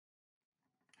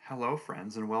Hello,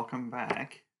 friends, and welcome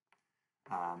back.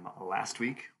 Last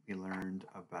week, we learned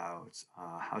about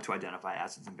how to identify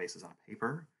acids and bases on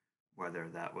paper, whether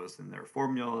that was in their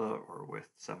formula or with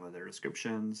some of their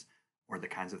descriptions or the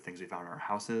kinds of things we found in our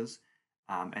houses.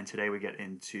 And today we get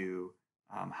into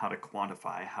how to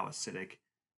quantify how acidic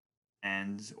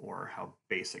and or how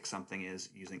basic something is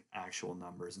using actual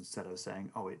numbers instead of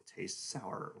saying, oh, it tastes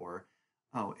sour or,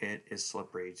 oh, it is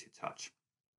slippery to touch.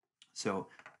 So,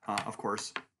 of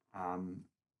course, um,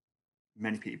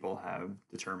 many people have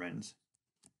determined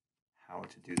how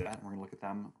to do that, and we're going to look at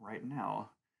them right now.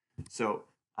 So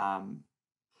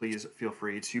please feel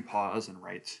free to pause and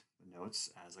write the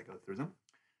notes as I go through them.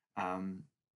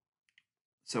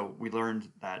 So we learned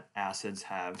that acids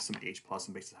have some H plus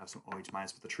and bases have some OH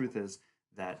minus, but the truth is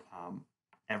that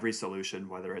every solution,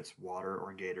 whether it's water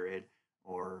or Gatorade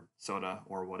or soda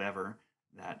or whatever,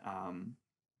 that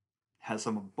has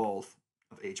some of both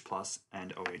of H plus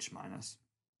and OH minus.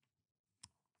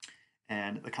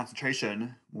 And the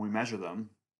concentration, when we measure them,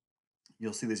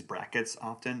 you'll see these brackets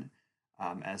often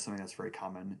as something that's very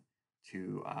common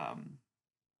to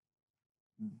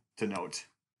denote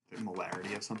the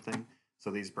molarity of something.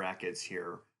 So these brackets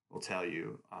here will tell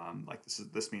you like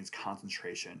this means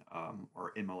concentration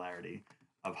or immolarity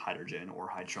of hydrogen or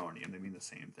hydronium. They mean the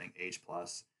same thing. H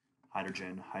plus,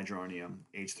 hydrogen, hydronium,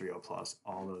 H3O plus,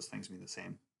 all those things mean the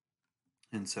same.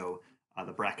 And so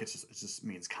the brackets just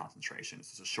means concentration.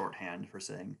 It's just a shorthand for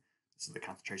saying this is the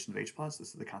concentration of H plus, this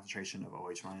is the concentration of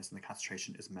OH minus, and the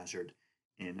concentration is measured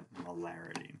in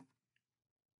molarity.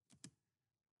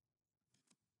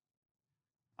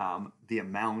 The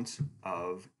amount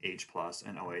of H plus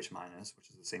and OH minus, which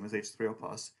is the same as H3O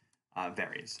plus,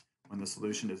 varies. When the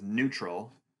solution is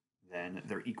neutral, then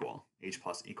they're equal. H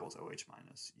plus equals OH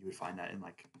minus. You would find that in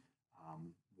like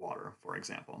water, for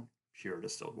example, pure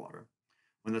distilled water.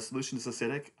 When the solution is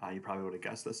acidic, you probably would have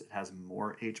guessed this, it has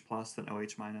more H plus than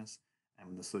OH minus, and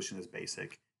when the solution is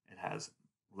basic, it has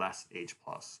less H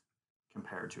plus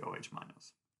compared to OH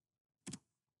minus.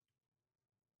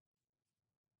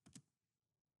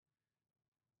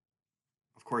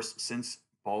 Of course, since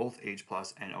both H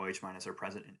plus and OH minus are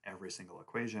present in every single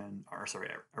equation, or sorry,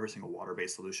 every single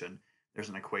water-based solution, there's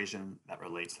an equation that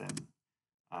relates them.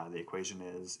 The equation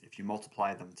is if you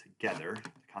multiply them together,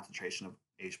 the concentration of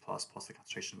H plus the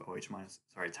concentration of OH minus,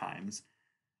 times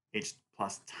H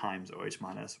plus times OH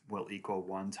minus will equal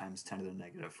 1 times 10 to the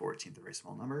negative 14th, a very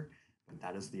small number. But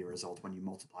that is the result when you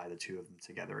multiply the two of them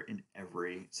together in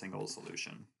every single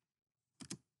solution.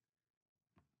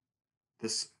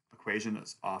 This equation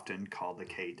is often called the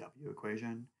KW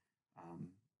equation.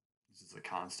 This is a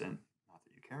constant, not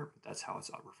that you care, but that's how it's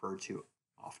referred to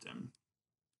often.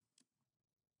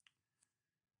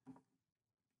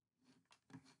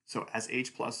 So as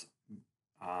H plus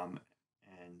and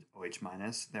OH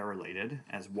minus, they're related.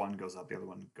 As one goes up, the other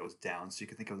one goes down. So you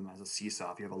can think of them as a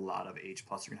seesaw. If you have a lot of H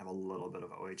plus, you're going to have a little bit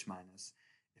of OH minus.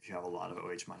 If you have a lot of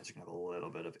OH minus, you're going to have a little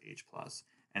bit of H plus.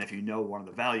 And if you know one of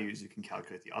the values, you can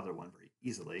calculate the other one very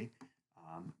easily.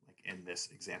 Like in this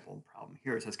example problem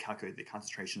here, it says calculate the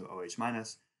concentration of OH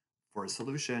minus for a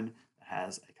solution that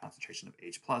has a concentration of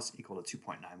H plus equal to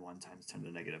 2.91 times 10 to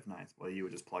the negative 9th. Well, you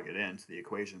would just plug it into the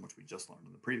equation, which we just learned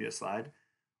in the previous slide,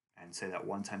 and say that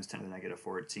 1 times 10 to the negative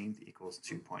 14th equals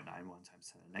 2.91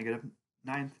 times 10 to the negative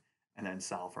 9th, and then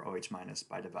solve for OH minus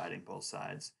by dividing both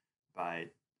sides by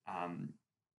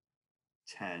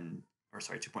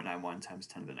 2.91 times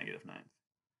 10 to the negative 9th.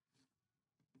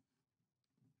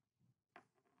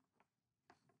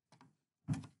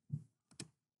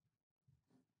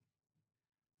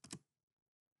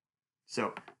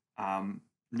 So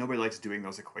nobody likes doing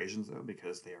those equations, though,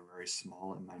 because they are very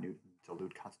small and minute and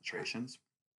dilute concentrations.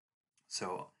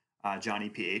 So Johnny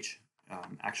pH,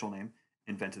 actual name,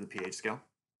 invented the pH scale.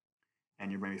 And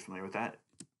you're maybe familiar with that,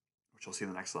 which you'll see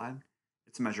in the next slide.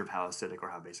 It's a measure of how acidic or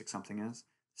how basic something is.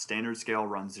 Standard scale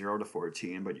runs 0 to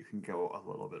 14, but you can go a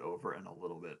little bit over and a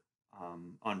little bit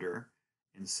under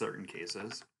in certain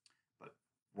cases. But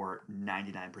for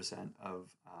 99% of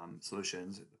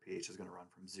solutions, the pH is going to run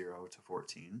from 0 to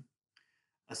 14.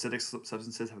 Acidic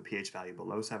substances have a pH value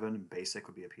below 7, basic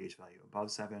would be a pH value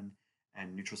above 7,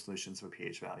 and neutral solutions have a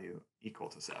pH value equal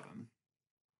to 7.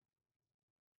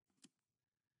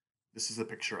 This is a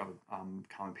picture of a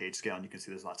common pH scale, and you can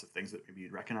see there's lots of things that maybe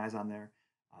you'd recognize on there.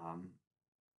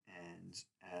 And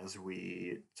as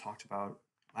we talked about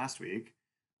last week,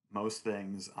 most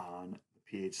things on the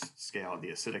pH scale, the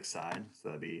acidic side, so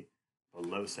that'd be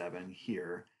below 7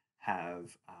 here,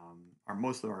 have, or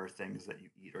most of them are things that you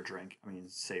eat or drink. I mean,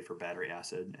 say for battery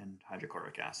acid and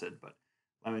hydrochloric acid, but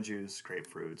lemon juice,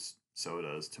 grapefruits,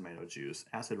 sodas, tomato juice,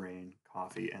 acid rain,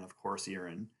 coffee, and of course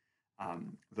urine.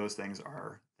 Those things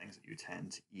are things that you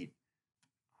tend to eat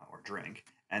or drink.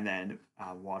 And then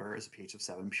water is a pH of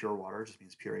 7. Pure water just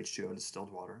means pure H2O,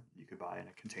 distilled water. You could buy in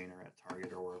a container at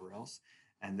Target or wherever else.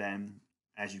 And then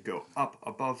as you go up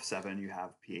above 7, you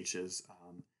have pHs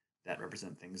that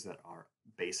represent things that are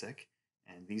basic.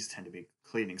 And these tend to be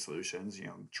cleaning solutions,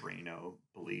 Drano,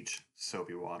 bleach,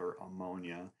 soapy water,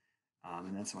 ammonia,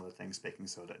 and then some other things, baking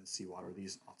soda and seawater.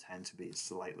 These all tend to be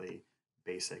slightly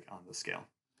basic on the scale.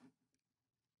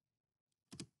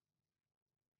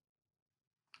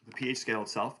 The pH scale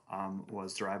itself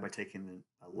was derived by taking the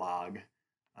log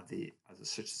of the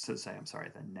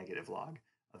negative log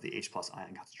of the H plus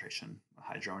ion concentration, the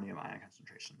hydronium ion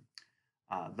concentration.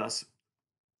 Thus,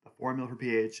 the formula for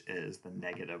pH is the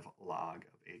negative log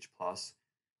of H plus.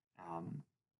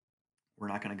 We're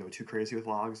not going to go too crazy with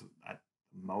logs. At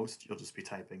most, you'll just be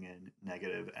typing in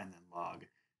negative and then log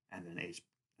and then H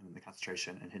and then the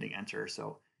concentration and hitting enter.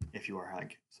 So if you are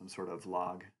like some sort of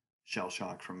log shell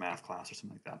shock from math class or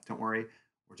something like that, don't worry.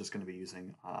 We're just going to be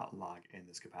using log in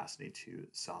this capacity to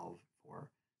solve for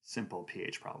simple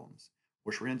pH problems,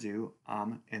 which we're going to do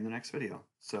in the next video.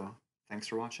 So thanks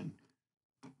for watching.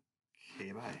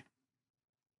 Okay, bye.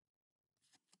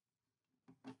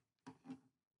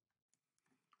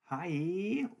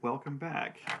 Hi, welcome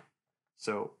back.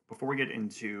 So before we get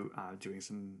into doing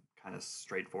some kind of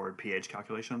straightforward pH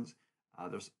calculations,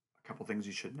 there's a couple things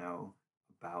you should know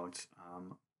about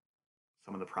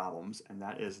some of the problems, and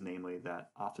that is namely that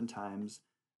oftentimes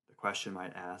the question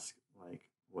might ask, like,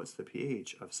 what's the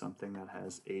pH of something that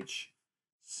has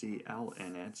HCl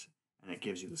in it, and it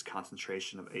gives you this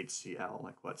concentration of HCl.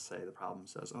 Like, let's say the problem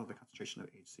says, oh, the concentration of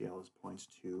HCl is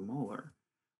 0.2 molar.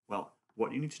 Well,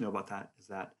 what you need to know about that is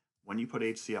that when you put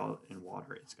HCl in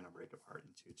water, it's going to break apart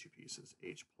into two pieces,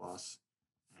 H plus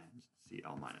and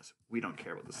Cl minus. We don't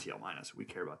care about the Cl minus. We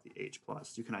care about the H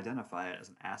plus. You can identify it as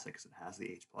an acid because it has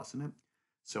the H plus in it.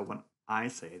 So when I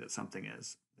say that something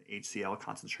is, the HCl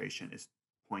concentration is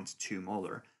 0.2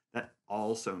 molar, that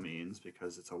also means,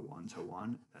 because it's a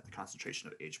 1-to-1, that the concentration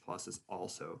of H plus is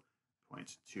also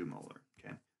 0.2 molar.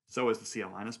 Okay, so is the Cl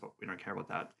minus, but we don't care about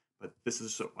that. But this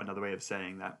is another way of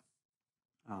saying that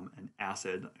an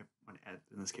acid,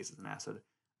 in this case it's an acid,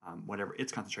 whatever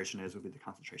its concentration is would be the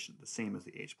concentration the same as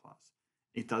the H plus.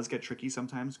 It does get tricky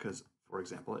sometimes because, for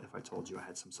example, if I told you I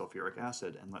had some sulfuric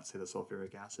acid, and let's say the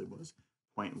sulfuric acid was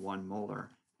 0.1 molar,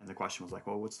 and the question was like,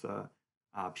 well, what's the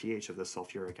pH of the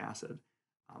sulfuric acid?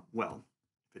 Well,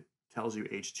 if it tells you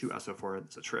H2SO4,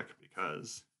 it's a trick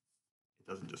because it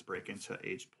doesn't just break into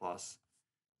H plus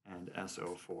and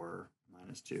SO4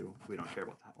 minus 2. We don't care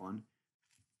about that one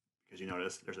because you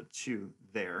notice there's a 2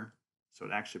 there, so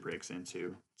it actually breaks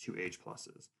into 2 H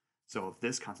pluses. So if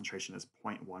this concentration is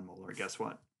 0.1 molar, guess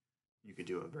what? You could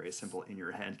do a very simple in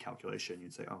your head calculation.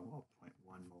 You'd say, oh, well,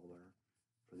 0.1 molar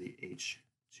for the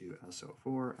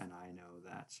H2SO4, and I know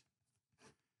that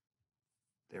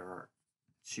there are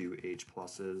 2 H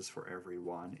pluses for every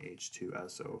one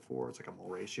H2SO4. It's like a mole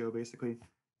ratio, basically.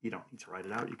 You don't need to write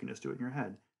it out. You can just do it in your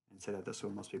head and say that this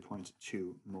one must be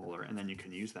 0.2 molar, and then you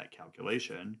can use that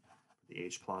calculation, the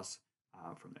H plus,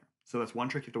 from there. So that's one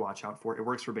trick you have to watch out for. It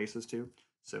works for bases too.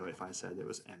 So if I said it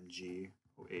was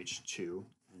MgOH2,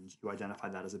 and you identify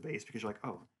that as a base because you're like,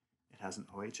 oh, it has an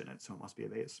OH in it, so it must be a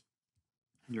base.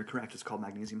 And you're correct, it's called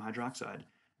magnesium hydroxide.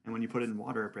 And when you put it in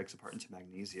water, it breaks apart into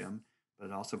magnesium, but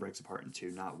it also breaks apart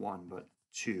into not one, but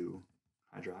 2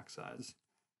 hydroxides.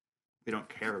 We don't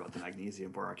care about the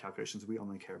magnesium for our calculations, we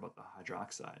only care about the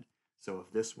hydroxide. So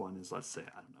if this one is, let's say,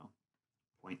 I don't know,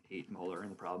 0.8 molar, and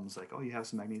the problem's like, oh, you have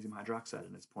some magnesium hydroxide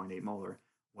and it's 0.8 molar.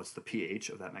 What's the pH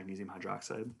of that magnesium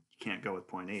hydroxide? You can't go with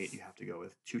 0.8, you have to go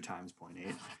with 2 times 0.8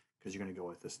 because you're going to go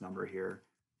with this number here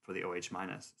for the OH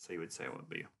minus. So you would say, well,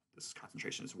 this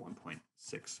concentration is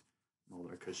 1.6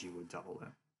 molar because you would double it.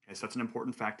 Okay, so that's an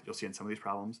important fact that you'll see in some of these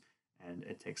problems, and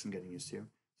it takes some getting used to.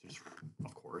 So just,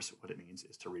 of course, what it means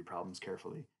is to read problems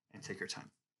carefully and take your time.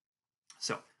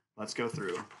 So let's go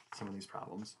through some of these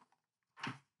problems.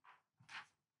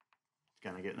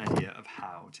 Kind of get an idea of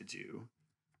how to do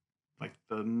like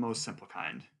the most simple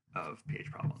kind of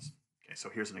pH problems. Okay, so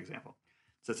here's an example.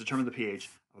 It says determine the pH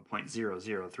of a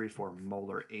 0.0034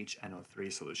 molar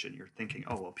HNO3 solution. You're thinking,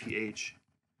 oh, well, pH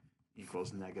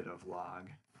equals negative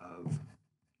log of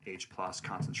H plus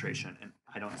concentration, and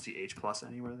I don't see H plus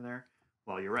anywhere there.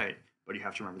 Well, you're right, but you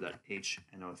have to remember that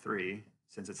HNO3,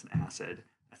 since it's an acid,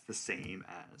 that's the same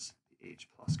as the H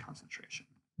plus concentration.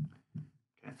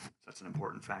 Okay, so that's an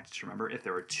important fact to remember. If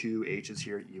there were 2 H's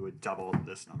here, you would double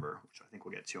this number, which I think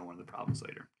we'll get to in one of the problems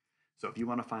later. So if you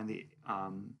want to find the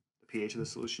pH of the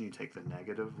solution, you take the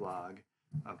negative log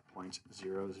of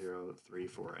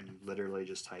 0.0034, and you literally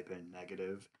just type in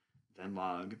negative, then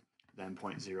log, then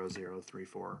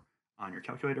 0.0034 on your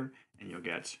calculator, and you'll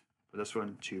get, for this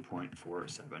one,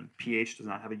 2.47. pH does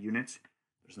not have a unit.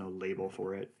 There's no label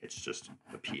for it. It's just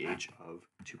the pH of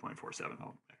 2.47.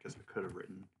 Oh, because we could have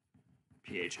written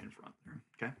pH in front there,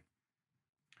 okay?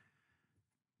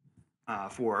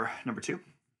 For number 2, it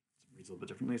reads a little bit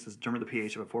differently. It says determine the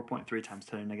pH of a 4.3 times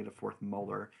 10 to the negative fourth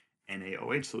molar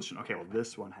NaOH solution. Okay, well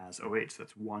this one has OH, so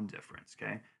that's one difference,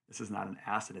 okay? This is not an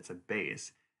acid, it's a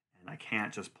base, and I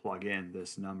can't just plug in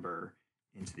this number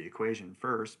into the equation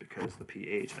first because the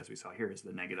pH, as we saw here, is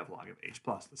the negative log of H+.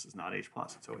 This is not H+,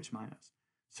 it's OH-.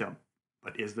 So,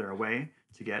 but is there a way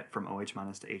to get from OH-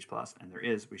 to H+? And there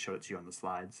is. We showed it to you on the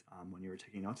slides when you were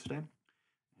taking notes today.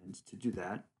 And to do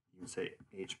that, you can say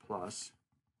H+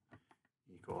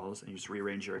 equals, and you just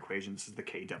rearrange your equation. This is the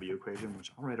KW equation,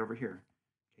 which I'll write over here.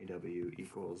 KW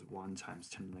equals 1 times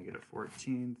 10 to the negative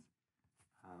 14th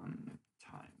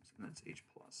times, and that's H+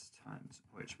 times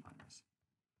OH-.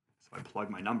 So I plug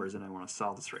my numbers in. I want to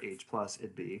solve this for H+.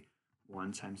 It'd be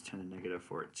 1 times 10 to the negative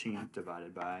 14th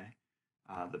divided by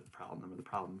the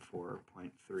problem,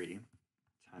 4.3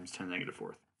 times 10 to the negative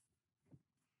 4th.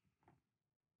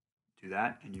 Do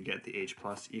that, and you get the H+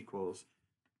 equals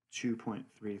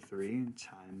 2.33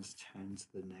 times 10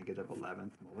 to the negative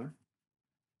 11th molar.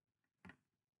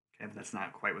 Okay, but that's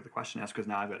not quite what the question asks, because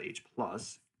now I've got H+.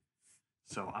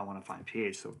 So I want to find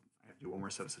pH, so I have to do one more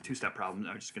step. It's a two-step problem.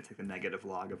 I'm just going to take the negative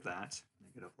log of that.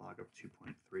 Negative log of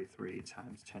 2.33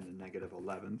 times 10 to the negative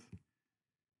 11th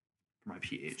for my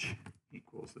pH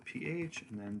equals the pH,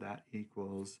 and then that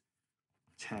equals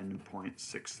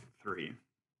 10.63.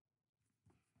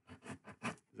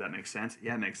 Does that make sense?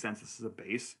 Yeah, it makes sense. This is a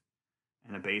base,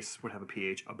 and a base would have a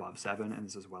pH above 7, and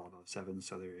this is well above 7,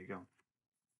 so there you go.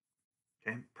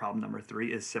 Okay, problem number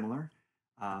 3 is similar,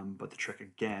 but the trick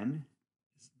again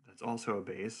is that's also a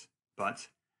base, but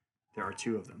there are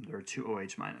 2 of them. There are 2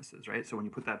 OH minuses, right? So when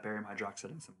you put that barium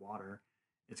hydroxide in some water,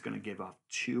 it's going to give off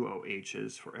 2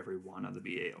 OHs for every one of the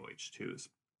BaOH2s.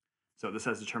 So this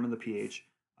says determine the pH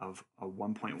of a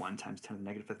 1.1 times 10 to the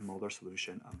negative 5th molar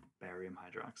solution of barium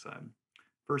hydroxide.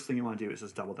 First thing you want to do is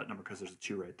just double that number because there's a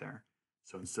 2 right there.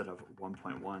 So instead of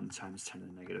 1.1 times 10 to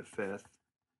the negative 5th,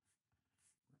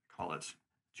 call it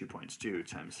 2.2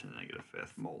 times 10 to the negative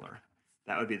 5th molar.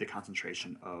 That would be the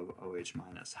concentration of OH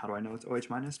minus. How do I know it's OH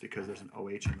minus? Because there's an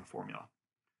OH in the formula.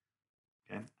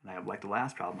 Okay, and I have, like the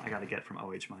last problem, I got to get from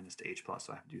OH minus to H+,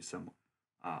 so I have to do some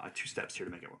 2 steps here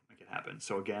to make it happen.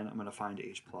 So again, I'm going to find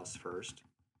H+ first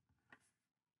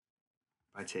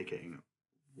by taking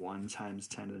 1 times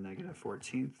 10 to the negative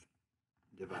 14th,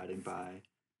 dividing by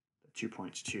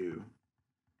 2.2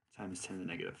 times 10 to the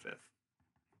negative 5th.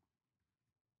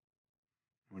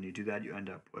 When you do that, you end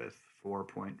up with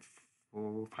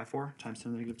 4.454 times 10 to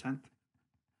the negative 10th.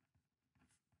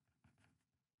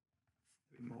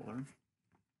 Molar.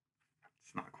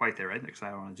 It's not quite there, right? Next thing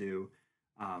I want to do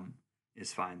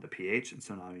is find the pH, and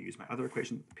so now I'm going to use my other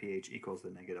equation. pH equals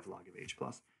the negative log of H+.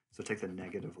 So take the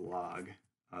negative log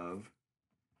of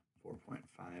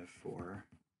 4.54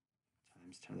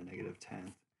 times 10 to the negative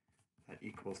 10th. That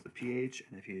equals the pH,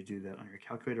 and if you do that on your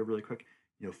calculator really quick,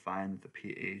 you'll find that the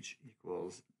pH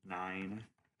equals 9.34.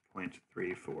 Does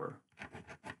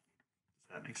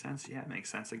that make sense? Yeah, it makes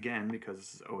sense again because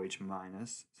this is OH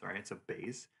minus. Sorry, it's a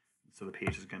base, so the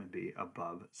pH is going to be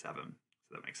above 7.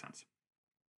 So that makes sense.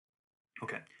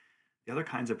 Okay. The other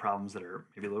kinds of problems that are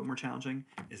maybe a little more challenging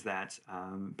is that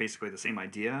basically the same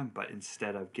idea, but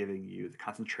instead of giving you the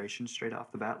concentration straight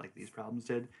off the bat like these problems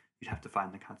did, you'd have to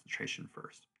find the concentration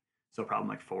first. So a problem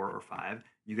like 4 or 5,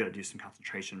 you got to do some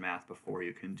concentration math before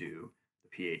you can do the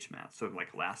pH math. So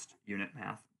like last unit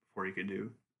math before you can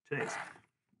do today's.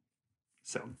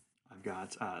 So I've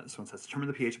got, this one says determine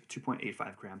the pH of a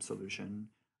 2.85 gram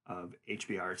solution of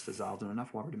HBr. It's dissolved in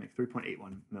enough water to make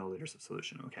 3.81 milliliters of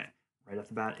solution. Okay. Right off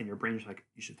the bat, in your brain, you're like,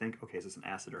 you should think, okay, is this an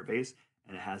acid or a base?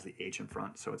 And it has the H in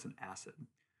front, so it's an acid.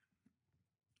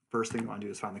 First thing you want to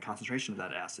do is find the concentration of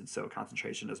that acid. So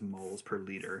concentration is moles per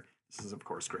liter. This is, of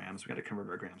course, grams. We got to convert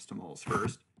our grams to moles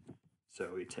first.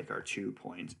 So we take our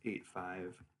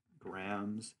 2.85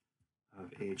 grams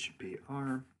of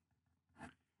HBr,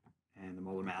 and the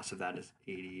molar mass of that is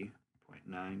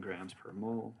 80.9 grams per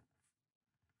mole.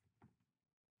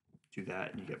 Do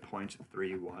that, and you get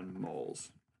 0.31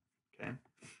 moles. Okay,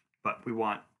 but we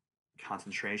want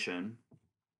concentration,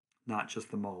 not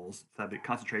just the moles. So the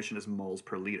concentration is moles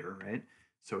per liter, right?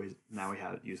 So now we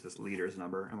have use this liters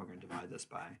number, and we're going to divide this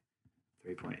by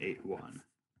 3.81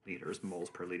 liters. Moles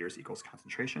per liters equals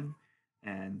concentration,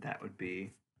 and that would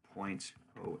be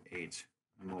 0.08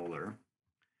 molar.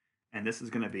 And this is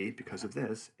going to be, because of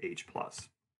this, H plus,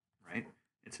 right?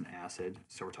 It's an acid,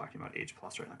 so we're talking about H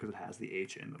plus right now because it has the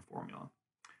H in the formula.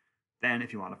 Then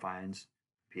if you want to find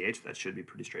pH, that should be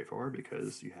pretty straightforward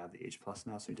because you have the H plus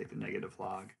now, so you take the negative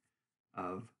log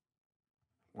of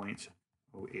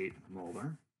 0.08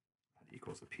 molar. That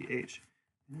equals the pH.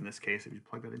 And in this case, if you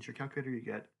plug that into your calculator, you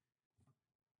get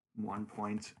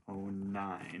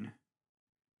 1.09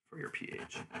 for your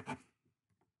pH,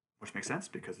 which makes sense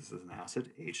because this is an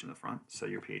acid, H in the front, so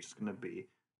your pH is going to be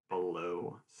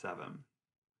below 7.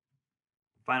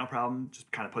 Final problem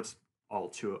just kind of puts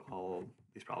all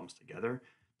these problems together.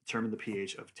 Determine the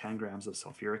pH of 10 grams of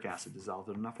sulfuric acid dissolved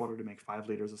in enough water to make 5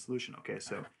 liters of solution. Okay,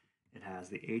 so it has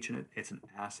the H in it. It's an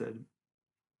acid.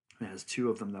 It has 2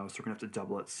 of them, though, so we're going to have to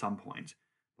double at some point.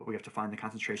 But we have to find the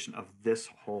concentration of this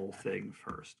whole thing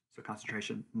first. So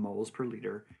concentration, moles per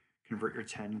liter. Convert your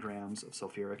 10 grams of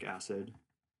sulfuric acid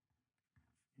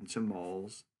into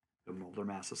moles. The molar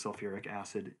mass of sulfuric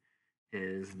acid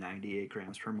is 98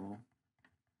 grams per mole.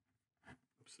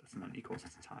 Oops, that's not equals,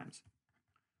 it's times.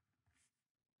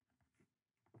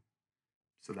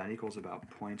 So that equals about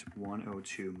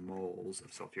 0.102 moles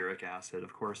of sulfuric acid.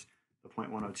 Of course, the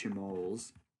 0.102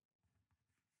 moles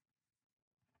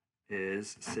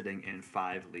is sitting in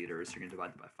 5 liters. You're going to divide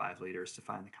it by 5 liters to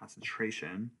find the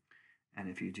concentration. And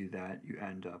if you do that, you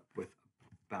end up with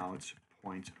about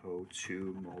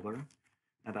 0.02 molar.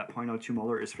 Now that 0.02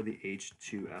 molar is for the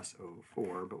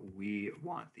H2SO4, but we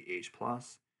want the H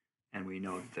plus, and we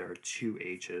know that there are 2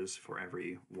 H's for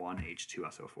every 1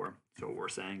 H2SO4. So what we're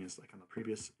saying is, like on the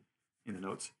previous, in the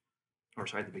notes, or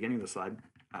sorry, at the beginning of the slide,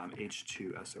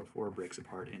 H2SO4 breaks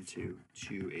apart into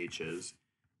 2 H's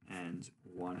and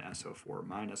 1 SO4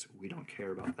 minus. We don't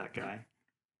care about that guy.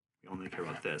 We only care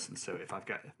about this. And so if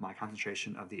my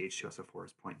concentration of the H2SO4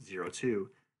 is 0.02,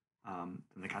 then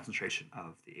the concentration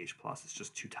of the H plus is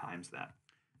just 2 times that.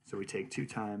 So we take 2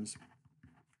 times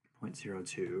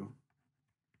 0.02.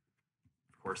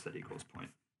 Of course, that equals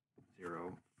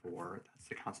 0.04. That's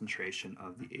the concentration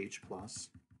of the H plus.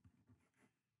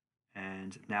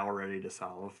 And now we're ready to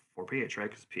solve for pH, right?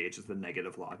 Because pH is the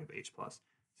negative log of H plus.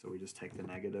 So we just take the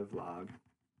negative log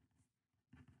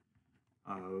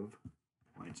of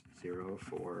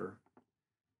 0.04.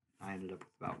 I ended up with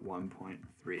about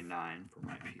 1.39 for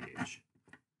my pH.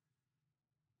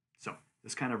 So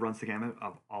this kind of runs the gamut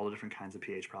of all the different kinds of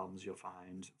pH problems you'll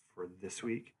find for this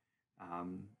week.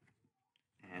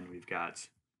 And we've got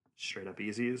straight up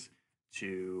easies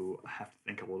to have to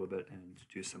think a little bit and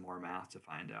do some more math to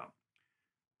find out.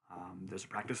 There's a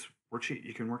practice worksheet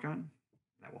you can work on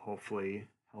that will hopefully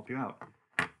help you out.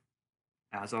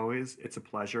 As always, it's a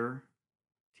pleasure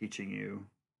teaching you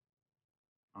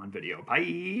on video.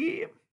 Bye!